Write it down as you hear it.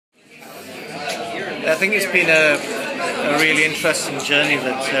I think it's been a really interesting journey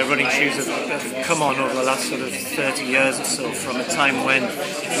that running shoes have come on over the last sort of 30 years or so, from a time when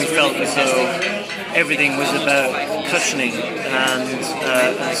we felt as though everything was about cushioning and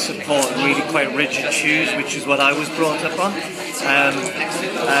support, really quite rigid shoes, which is what I was brought up on.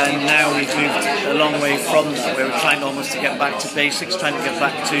 And now we've moved a long way from that, where we're trying almost to get back to basics, trying to get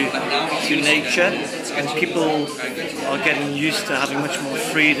back to nature, and people are getting used to having much more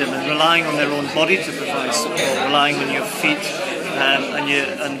freedom and relying on their own body to provide support, relying on your feet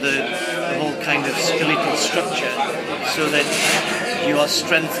and the whole kind of skeletal structure, so that you are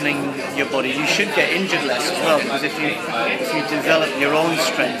strengthening your body. You should get injured less as well, because if you develop your own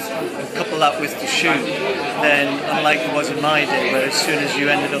strength and couple that with the shoe, then unlike it was in my day, where as soon as you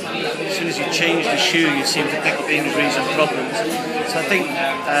changed the shoe, you seem to pick up injuries and problems. So I think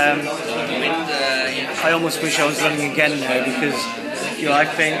I almost wish I was running again now, because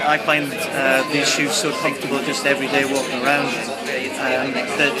I find these shoes so comfortable just every day walking around,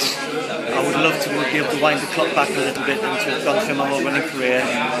 that I would love to be able to wind the clock back a little bit and to have gone through my whole running career,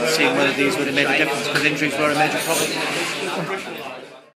 seeing whether these would have made a difference, because injuries were a major problem.